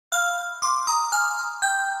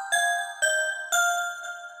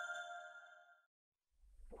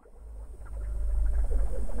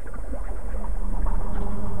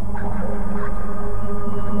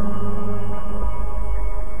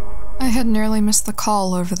barely missed the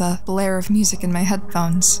call over the blare of music in my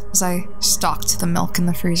headphones as I stalked the milk in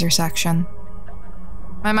the freezer section.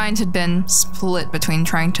 My mind had been split between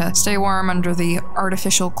trying to stay warm under the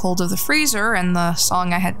artificial cold of the freezer and the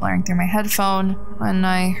song I had blaring through my headphone when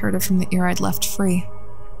I heard it from the ear I'd left free.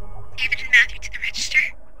 David and Matthew to the register.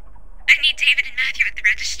 I need David and Matthew at the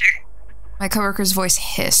register. My coworker's voice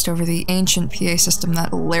hissed over the ancient PA system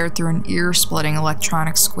that blared through an ear-splitting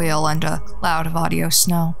electronic squeal and a cloud of audio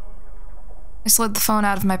snow. I slid the phone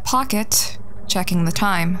out of my pocket, checking the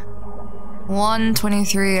time.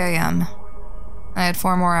 1:23 a.m. I had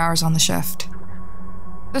 4 more hours on the shift.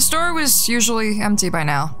 The store was usually empty by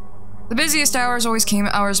now. The busiest hours always came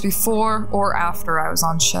hours before or after I was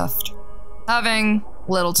on shift. Having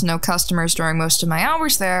little to no customers during most of my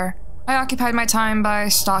hours there, I occupied my time by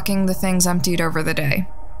stocking the things emptied over the day.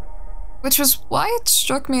 Which was why it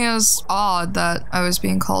struck me as odd that I was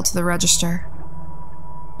being called to the register.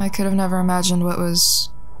 I could have never imagined what was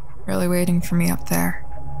really waiting for me up there.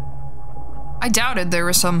 I doubted there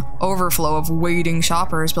was some overflow of waiting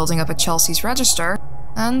shoppers building up at Chelsea's register,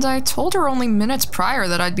 and I told her only minutes prior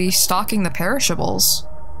that I'd be stocking the perishables.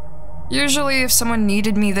 Usually if someone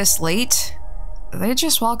needed me this late, they'd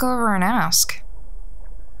just walk over and ask.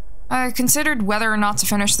 I considered whether or not to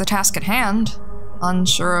finish the task at hand,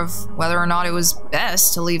 unsure of whether or not it was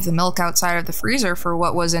best to leave the milk outside of the freezer for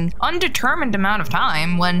what was an undetermined amount of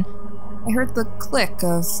time when I heard the click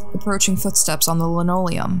of approaching footsteps on the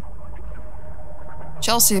linoleum.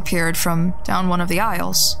 Chelsea appeared from down one of the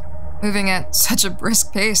aisles, moving at such a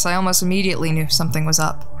brisk pace I almost immediately knew something was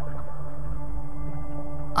up.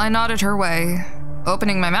 I nodded her way,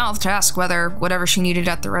 opening my mouth to ask whether whatever she needed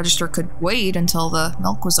at the register could wait until the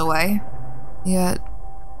milk was away. Yet,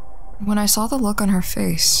 when I saw the look on her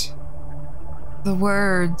face, the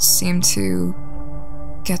words seemed to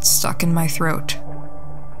get stuck in my throat.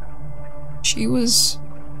 She was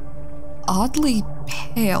oddly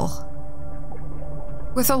pale,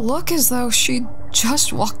 with a look as though she'd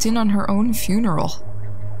just walked in on her own funeral.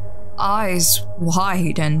 Eyes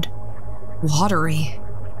wide and watery.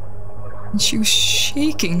 And she was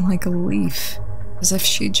shaking like a leaf, as if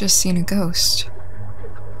she'd just seen a ghost.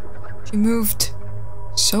 She moved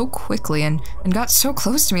so quickly and got so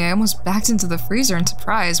close to me I almost backed into the freezer in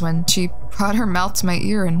surprise when she brought her mouth to my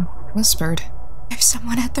ear and whispered, "There's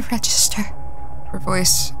someone at the register." Her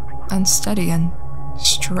voice unsteady and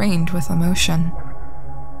strained with emotion.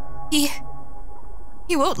 He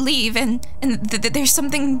won't leave, and there's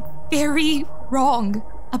something very wrong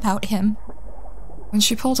about him. When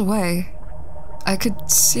she pulled away, I could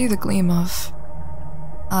see the gleam of,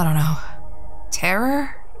 I don't know,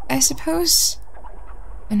 terror, I suppose,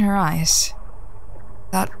 in her eyes.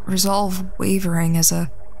 That resolve wavering as a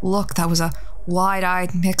look that was a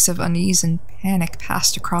wide-eyed mix of unease and panic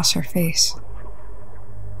passed across her face.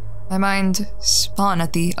 My mind spun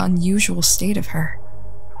at the unusual state of her.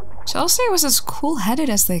 Chelsea was as cool-headed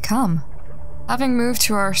as they come. Having moved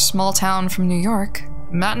to our small town from New York,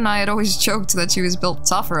 Matt and I had always joked that she was built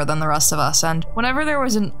tougher than the rest of us, and whenever there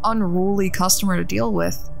was an unruly customer to deal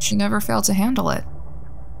with, she never failed to handle it.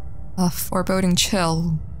 A foreboding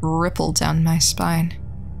chill rippled down my spine.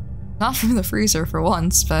 Not from the freezer for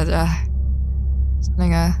once, but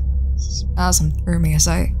sending a spasm through me as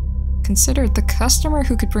I considered the customer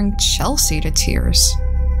who could bring Chelsea to tears.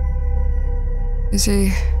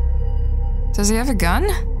 Does he have a gun?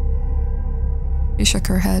 She shook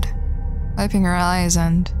her head, wiping her eyes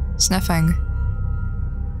and sniffing.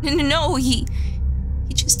 No, he's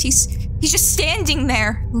just standing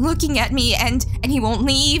there, looking at me, and he won't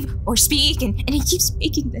leave or speak, and he keeps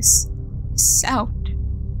making this sound.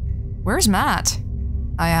 Where's Matt?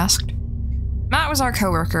 I asked. Matt was our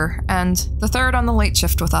coworker, and the third on the late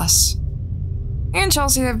shift with us. He and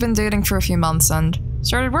Chelsea have been dating for a few months and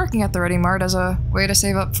started working at the Ready-Mart as a way to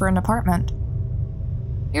save up for an apartment.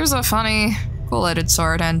 He was a funny, cool-headed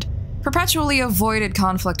sort and perpetually avoided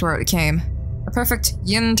conflict where it came. A perfect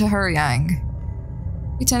yin to her yang.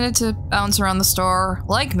 He tended to bounce around the store,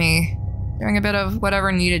 like me, doing a bit of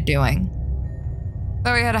whatever needed doing.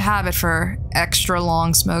 Though he had a habit for extra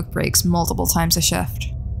long smoke breaks multiple times a shift.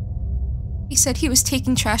 He said he was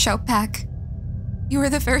taking trash out back. You were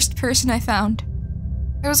the first person I found.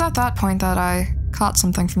 It was at that point that I caught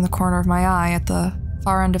something from the corner of my eye at the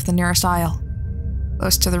far end of the nearest aisle,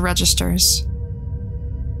 close to the registers.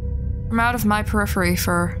 From out of my periphery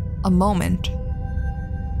for a moment,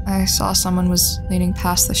 I saw someone was leaning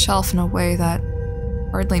past the shelf in a way that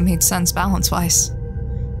hardly made sense balance-wise,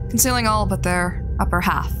 concealing all but their upper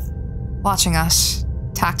half, watching us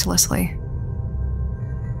tactlessly.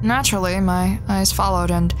 Naturally, my eyes followed,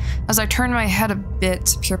 and as I turned my head a bit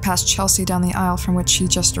to peer past Chelsea down the aisle from which she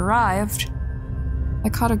just arrived, I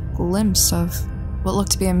caught a glimpse of what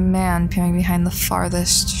looked to be a man peering behind the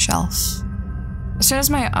farthest shelf. As soon as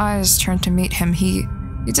my eyes turned to meet him, he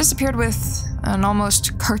disappeared with an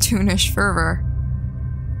almost cartoonish fervor,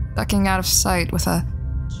 ducking out of sight with a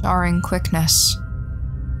jarring quickness.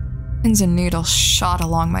 Pins and needles shot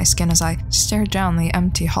along my skin as I stared down the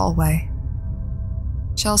empty hallway.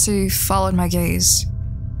 Chelsea followed my gaze,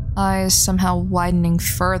 eyes somehow widening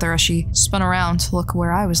further as she spun around to look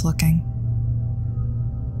where I was looking.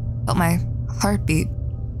 Felt my heartbeat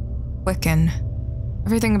quicken.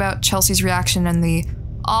 Everything about Chelsea's reaction and the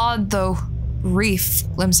odd, though brief,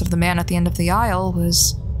 glimpse of the man at the end of the aisle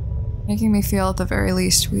was making me feel at the very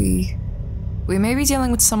least we may be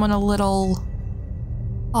dealing with someone a little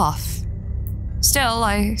off. Still,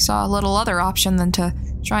 I saw little other option than to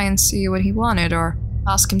try and see what he wanted or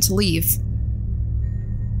ask him to leave.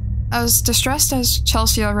 As distressed as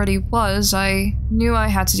Chelsea already was, I knew I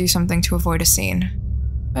had to do something to avoid a scene.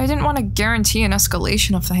 But I didn't want to guarantee an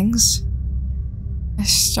escalation of things. I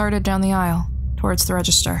started down the aisle, towards the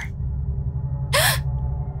register.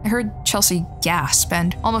 I heard Chelsea gasp,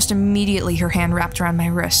 and almost immediately her hand wrapped around my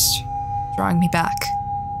wrist, drawing me back.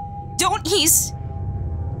 Don't, he's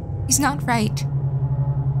not right.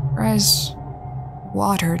 Her eyes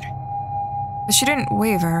watered. But she didn't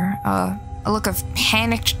waver. A look of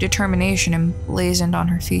panicked determination emblazoned on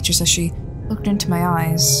her features as she looked into my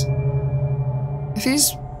eyes. If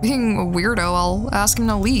he's being a weirdo, I'll ask him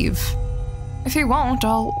to leave. If he won't,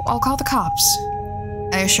 I'll call the cops,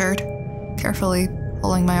 I assured, carefully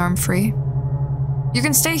pulling my arm free. You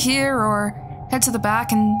can stay here or head to the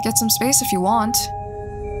back and get some space if you want.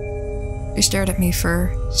 She stared at me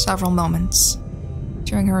for several moments,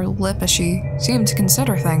 chewing her lip as she seemed to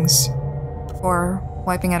consider things, before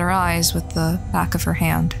wiping at her eyes with the back of her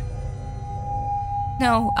hand.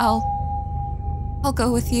 No, I'll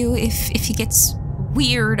go with you. If he gets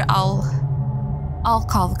weird, I'll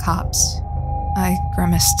call the cops. I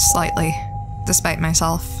grimaced slightly, despite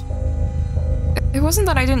myself. It wasn't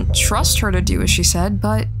that I didn't trust her to do as she said,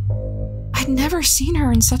 but I'd never seen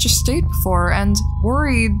her in such a state before, and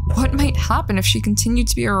worried what might happen if she continued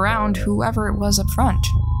to be around whoever it was up front.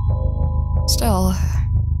 Still,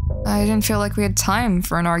 I didn't feel like we had time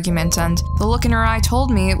for an argument, and the look in her eye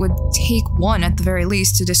told me it would take one at the very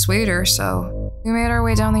least to dissuade her, so we made our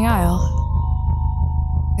way down the aisle.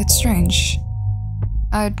 It's strange.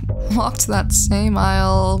 I'd walked that same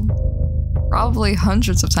aisle probably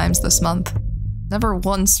hundreds of times this month, never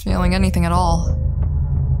once feeling anything at all.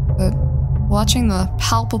 But watching the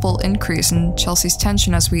palpable increase in Chelsea's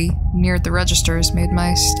tension as we neared the registers made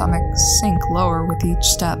my stomach sink lower with each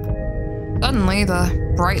step. Suddenly,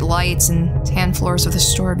 the bright lights and tan floors of the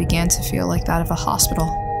store began to feel like that of a hospital,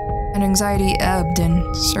 and anxiety ebbed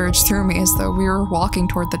and surged through me as though we were walking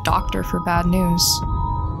toward the doctor for bad news.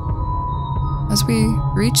 As we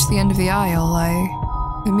reached the end of the aisle,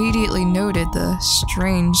 I immediately noted the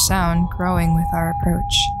strange sound growing with our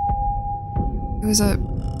approach. It was a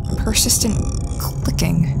persistent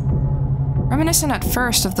clicking, reminiscent at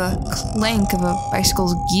first of the clank of a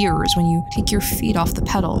bicycle's gears when you take your feet off the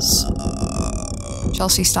pedals.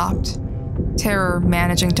 Chelsea stopped, terror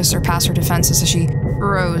managing to surpass her defenses as she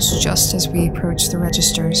froze just as we approached the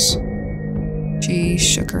registers. She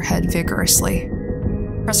shook her head vigorously,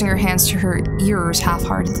 pressing her hands to her ears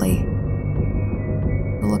half-heartedly.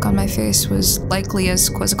 The look on my face was likely as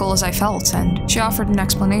quizzical as I felt, and she offered an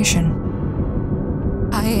explanation.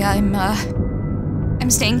 I'm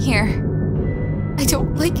staying here. I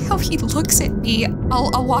don't like how he looks at me.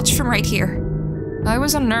 I'll watch from right here. I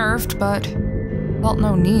was unnerved, but felt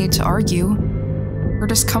no need to argue. Her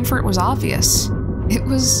discomfort was obvious. It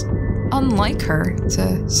was unlike her,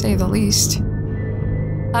 to say the least.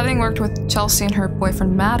 Having worked with Chelsea and her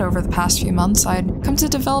boyfriend Matt over the past few months, I'd come to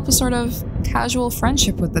develop a sort of casual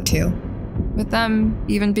friendship with the two, with them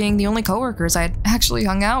even being the only coworkers I'd actually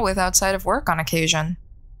hung out with outside of work on occasion.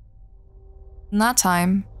 In that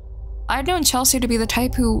time, I'd known Chelsea to be the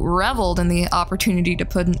type who reveled in the opportunity to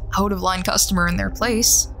put an out-of-line customer in their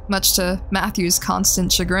place, much to Matthew's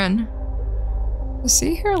constant chagrin. To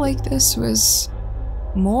see her like this was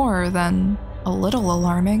more than a little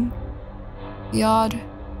alarming. The odd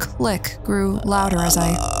click grew louder as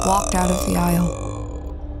I walked out of the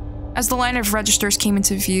aisle. As the line of registers came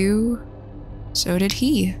into view, so did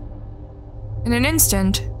he. In an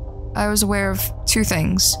instant, I was aware of two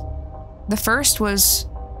things. The first was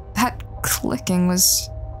that clicking was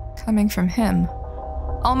coming from him.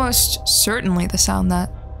 Almost certainly the sound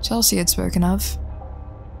that Chelsea had spoken of.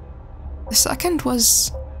 The second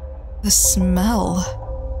was The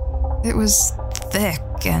smell. It was thick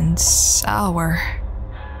and sour.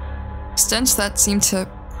 A stench that seemed to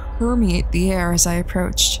permeate the air as I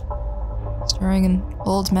approached, stirring an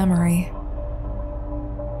old memory.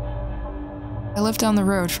 I live down the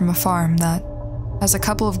road from a farm that has a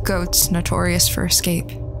couple of goats notorious for escape.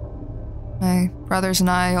 My brothers and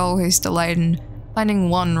I always delight in finding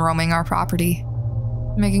one roaming our property,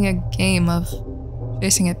 making a game of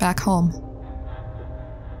chasing it back home.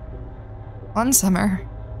 One summer,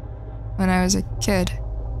 when I was a kid,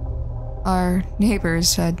 our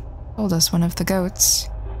neighbors had told us one of the goats,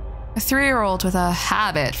 a 3-year-old with a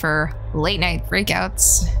habit for late-night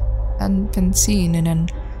breakouts, hadn't been seen in an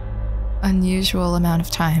unusual amount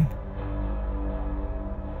of time.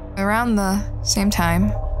 Around the same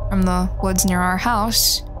time, from the woods near our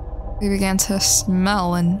house, we began to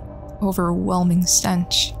smell an overwhelming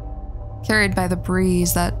stench, carried by the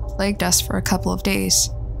breeze that plagued us for a couple of days.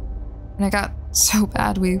 And it got so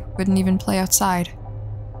bad we wouldn't even play outside.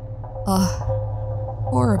 A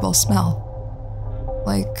horrible smell,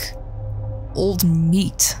 like old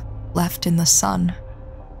meat left in the sun.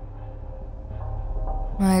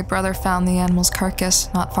 My brother found the animal's carcass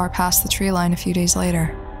not far past the tree line a few days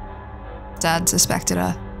later. Dad suspected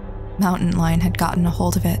a mountain lion had gotten a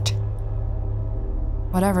hold of it.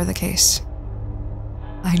 Whatever the case,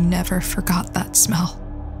 I never forgot that smell.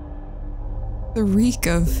 The reek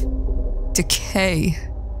of decay,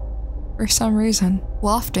 for some reason,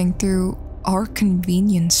 wafting through our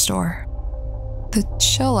convenience store. The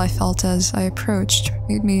chill I felt as I approached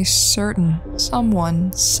made me certain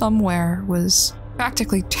someone, somewhere, was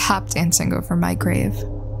practically tap dancing over my grave.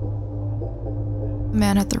 The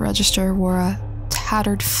man at the register wore a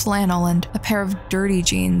tattered flannel and a pair of dirty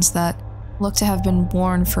jeans that looked to have been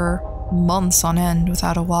worn for months on end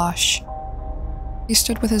without a wash. He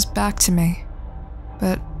stood with his back to me,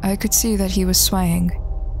 but I could see that he was swaying,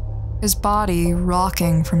 his body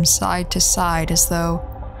rocking from side to side as though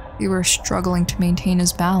he were struggling to maintain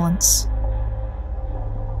his balance.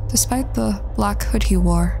 Despite the black hood he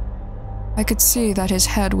wore, I could see that his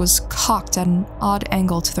head was cocked at an odd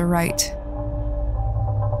angle to the right.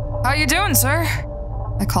 "How you doing, sir?"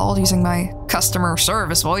 I called using my customer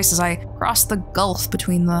service voice as I crossed the gulf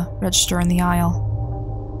between the register and the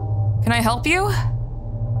aisle. "Can I help you?"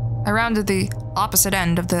 I rounded the opposite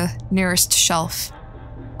end of the nearest shelf,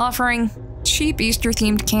 offering cheap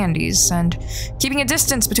Easter-themed candies and keeping a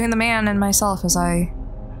distance between the man and myself as I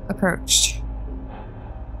approached.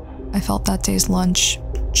 I felt that day's lunch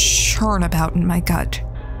churn about in my gut,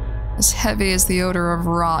 as heavy as the odor of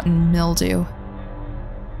rotten mildew.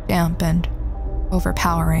 Damp and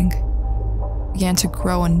overpowering, began to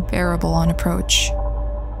grow unbearable on approach,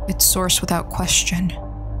 its source without question.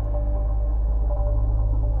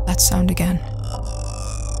 That sound again.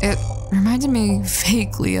 It reminded me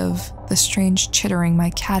vaguely of the strange chittering my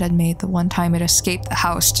cat had made the one time it escaped the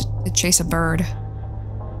house to chase a bird.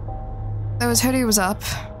 Though his hoodie was up,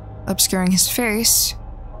 obscuring his face,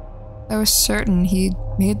 I was certain he'd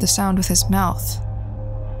made the sound with his mouth.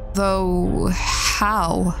 Though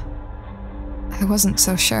how? I wasn't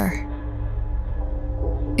so sure.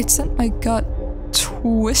 It sent my gut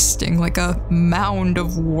twisting like a mound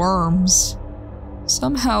of worms,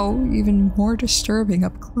 somehow even more disturbing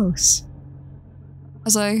up close.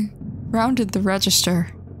 As I rounded the register,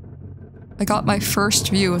 I got my first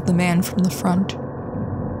view of the man from the front.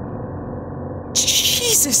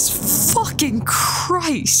 Jesus fucking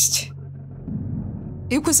Christ!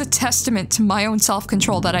 It was a testament to my own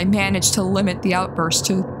self-control that I managed to limit the outburst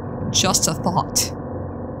to just a thought.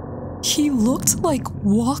 He looked like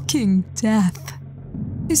walking death.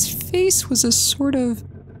 His face was a sort of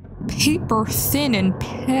paper thin and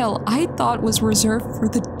pale I thought was reserved for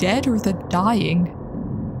the dead or the dying.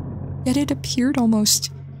 Yet it appeared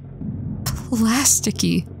almost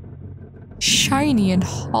plasticky, shiny and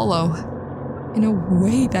hollow, in a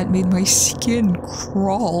way that made my skin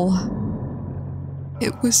crawl.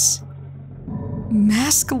 It was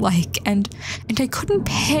mask-like, and I couldn't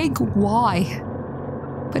peg why,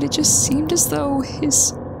 but it just seemed as though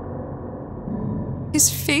his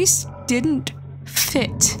face didn't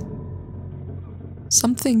fit.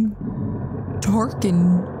 Something dark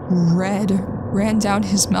and red ran down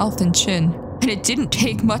his mouth and chin, and it didn't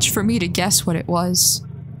take much for me to guess what it was.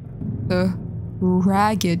 The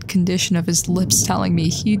ragged condition of his lips telling me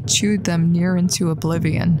he'd chewed them near into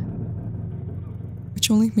oblivion, which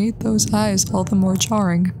only made those eyes all the more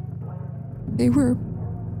jarring. They were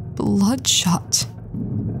bloodshot,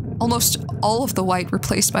 almost all of the white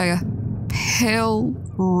replaced by a pale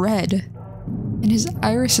red, and his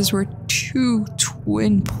irises were two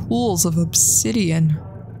twin pools of obsidian.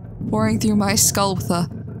 pouring through my skull with a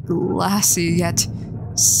glassy yet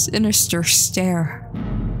sinister stare.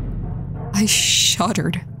 I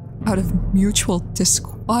shuddered out of mutual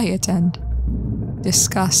disquiet and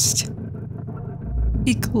disgust.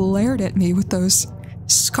 He glared at me with those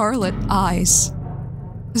scarlet eyes,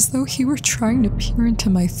 as though he were trying to peer into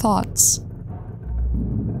my thoughts.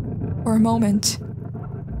 For a moment,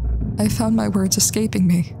 I found my words escaping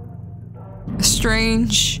me. A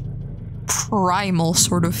strange, primal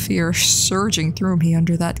sort of fear surging through me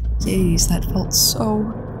under that gaze that felt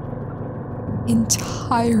so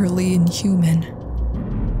entirely inhuman.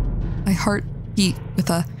 My heart beat with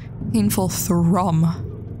a painful thrum,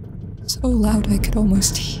 so loud I could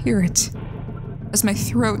almost hear it, as my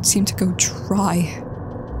throat seemed to go dry,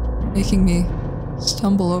 making me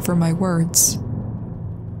stumble over my words.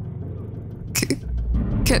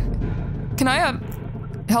 Can I,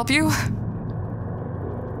 help you?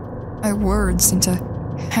 My words seemed to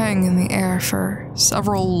hang in the air for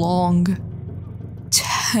several long,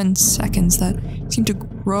 tense seconds that seemed to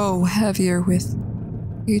grow heavier with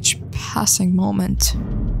each passing moment.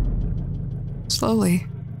 Slowly,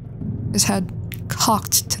 his head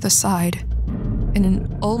cocked to the side in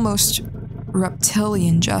an almost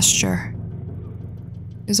reptilian gesture.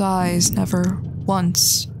 His eyes never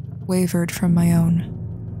once wavered from my own.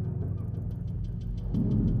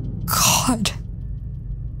 God,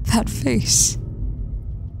 that face.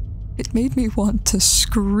 It made me want to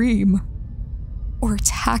scream, or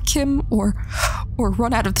attack him, or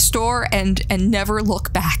run out of the store and never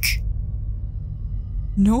look back.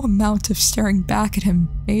 No amount of staring back at him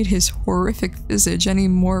made his horrific visage any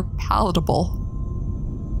more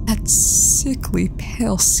palatable. That sickly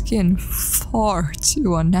pale skin far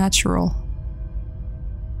too unnatural.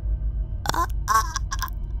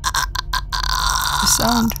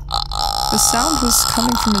 The sound was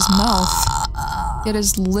coming from his mouth, yet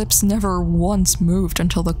his lips never once moved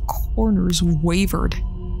until the corners wavered,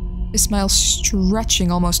 his smile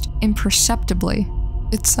stretching almost imperceptibly.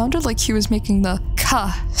 It sounded like he was making the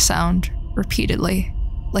 "ka" sound repeatedly,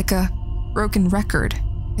 like a broken record.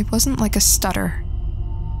 It wasn't like a stutter,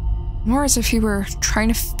 more as if he were trying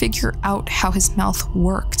to figure out how his mouth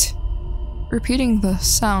worked, repeating the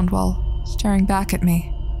sound while staring back at me.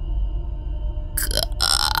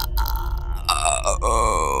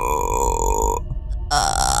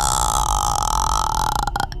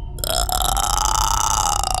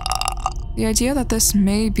 The idea that this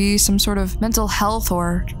may be some sort of mental health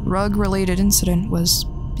or drug-related incident was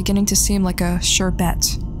beginning to seem like a sure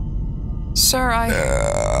bet. Sir,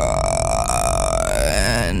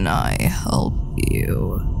 Can I help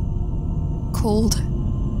you? Cold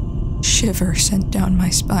shiver sent down my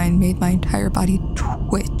spine, made my entire body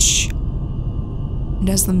twitch. And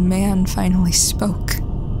as the man finally spoke,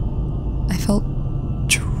 I felt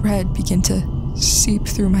dread begin to seep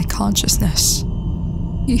through my consciousness.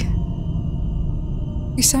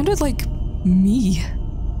 He sounded like me.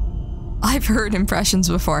 I've heard impressions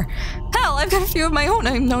before. Hell, I've got a few of my own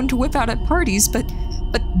I'm known to whip out at parties, but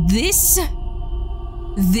this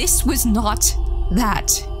was not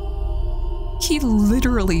that. He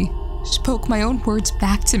literally spoke my own words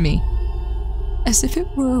back to me, as if it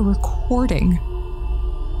were a recording.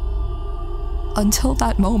 Until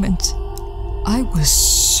that moment, I was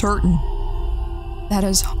certain that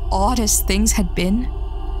as odd as things had been,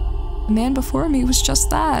 the man before me was just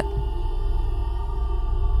that.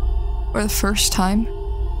 For the first time,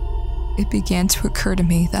 it began to occur to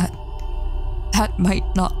me that that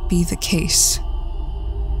might not be the case.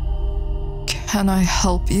 Can I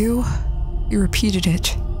help you? He repeated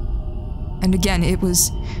it. And again, it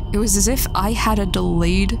was as if I had a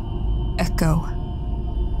delayed echo.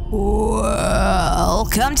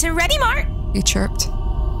 Welcome to Ready-Mart, He chirped.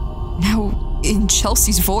 Now in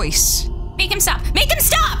Chelsea's voice. Make him stop! Make him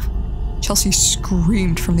stop! Chelsea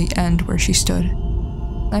screamed from the end where she stood,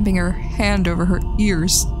 slapping her hand over her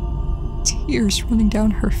ears, tears running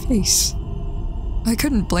down her face. I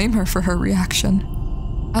couldn't blame her for her reaction.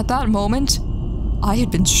 At that moment, I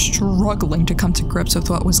had been struggling to come to grips with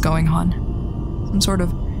what was going on. Some sort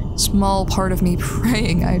of small part of me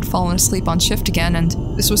praying I had fallen asleep on shift again, and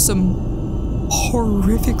this was some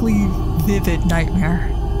horrifically vivid nightmare.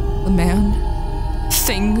 The man,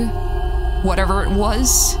 thing, whatever it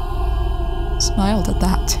was, smiled at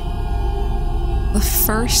that. The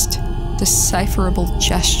first decipherable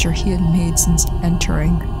gesture he had made since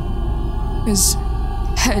entering. His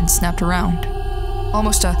head snapped around,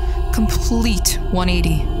 almost a complete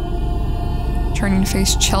 180. Turning to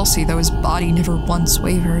face Chelsea, though his body never once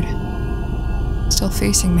wavered. Still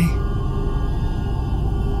facing me.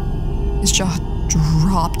 His jaw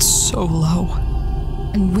dropped so low,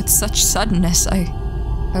 and with such suddenness,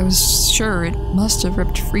 I was sure it must have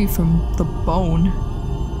ripped free from the bone.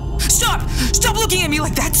 Stop! Stop looking at me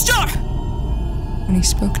like that! Stop! When he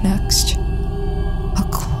spoke next, a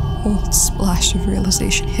cold splash of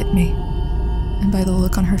realization hit me, and by the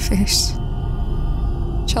look on her face,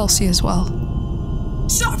 Chelsea as well.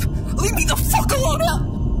 Stop! Leave me the fuck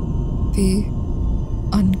alone! The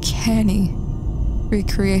uncanny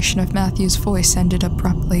recreation of Matthew's voice ended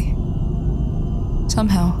abruptly.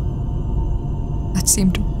 Somehow, that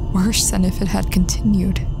seemed worse than if it had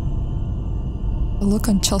continued. The look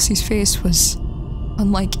on Chelsea's face was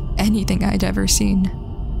unlike anything I'd ever seen,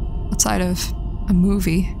 outside of a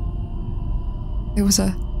movie. It was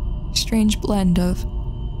a strange blend of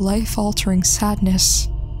life-altering sadness,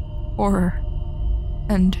 horror,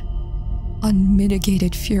 and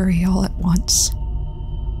unmitigated fury all at once.